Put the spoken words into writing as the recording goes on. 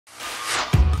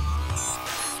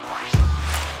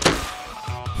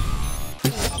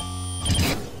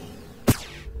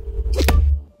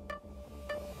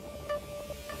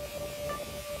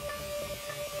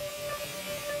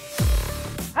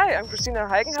I'm Kristina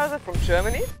Heigenhauser from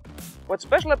Germany. What's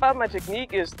special about my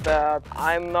technique is that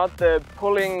I'm not the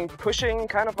pulling, pushing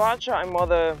kind of archer, I'm more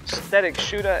the static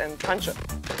shooter and puncher.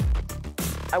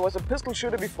 I was a pistol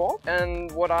shooter before,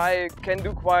 and what I can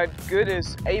do quite good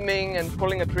is aiming and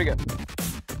pulling a trigger.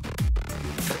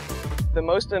 The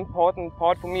most important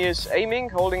part for me is aiming,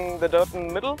 holding the dot in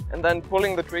the middle, and then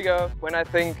pulling the trigger when I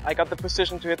think I got the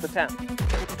position to hit the 10.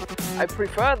 I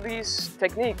prefer this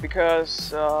technique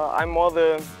because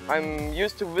I'm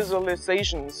used to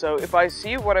visualization. So if I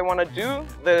see what I want to do,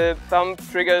 the thumb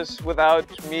triggers without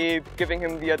me giving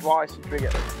him the advice to trigger.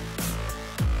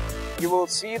 You will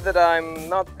see that I'm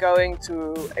not going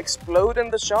to explode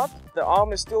in the shot. The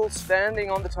arm is still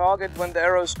standing on the target when the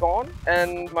arrow is gone,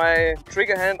 and my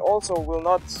trigger hand also will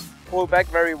not pull back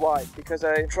very wide because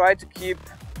I try to keep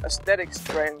a static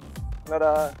strength, not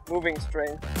a moving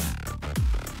strength.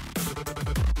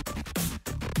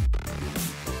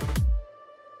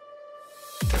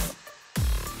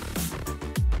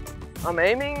 I'm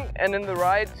aiming, and in the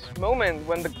right moment,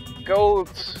 when the gold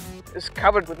is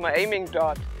covered with my aiming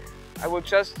dot, I will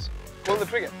just pull the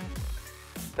trigger.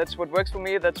 That's what works for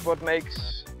me, that's what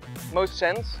makes most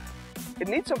sense. It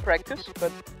needs some practice,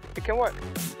 but it can work.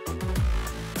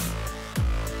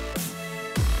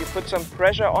 You put some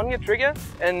pressure on your trigger,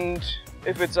 and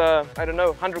if it's a,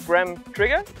 100-gram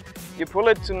trigger, you pull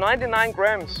it to 99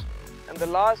 grams, and the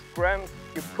last gram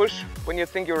you push when you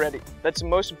think you're ready. That's the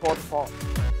most important part.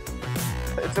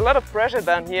 It's a lot of pressure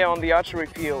down here on the archery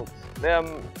field. There are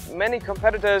many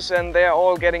competitors and they are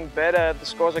all getting better, the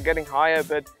scores are getting higher,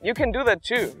 but you can do that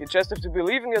too. You just have to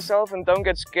believe in yourself and don't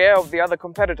get scared of the other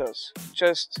competitors.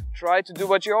 Just try to do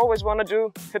what you always want to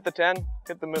do, hit the 10,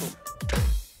 hit the middle.